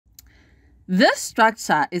This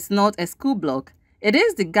structure is not a school block. It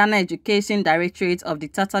is the Ghana Education Directorate of the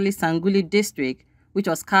Tatale-Sanguli District, which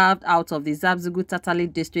was carved out of the Zabzugu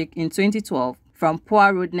Tatale District in 2012. From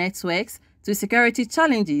poor road networks to security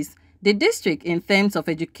challenges, the district in terms of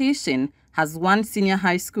education has one senior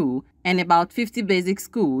high school and about 50 basic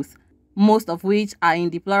schools, most of which are in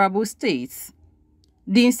deplorable states.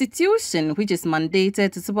 The institution, which is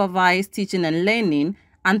mandated to supervise teaching and learning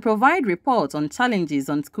and provide reports on challenges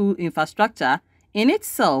on school infrastructure, in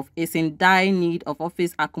itself is in dire need of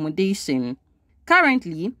office accommodation.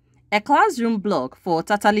 Currently, a classroom block for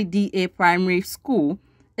Tatale DA Primary School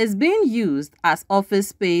is being used as office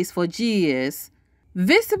space for GES.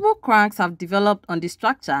 Visible cracks have developed on the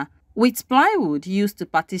structure, with plywood used to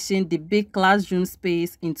partition the big classroom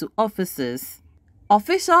space into offices.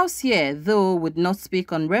 Officials here, though would not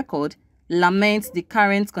speak on record, lament the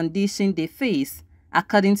current condition they face.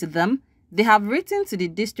 According to them, they have written to the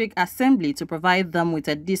district assembly to provide them with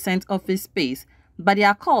a decent office space, but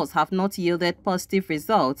their calls have not yielded positive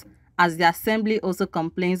results, as the assembly also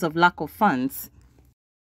complains of lack of funds.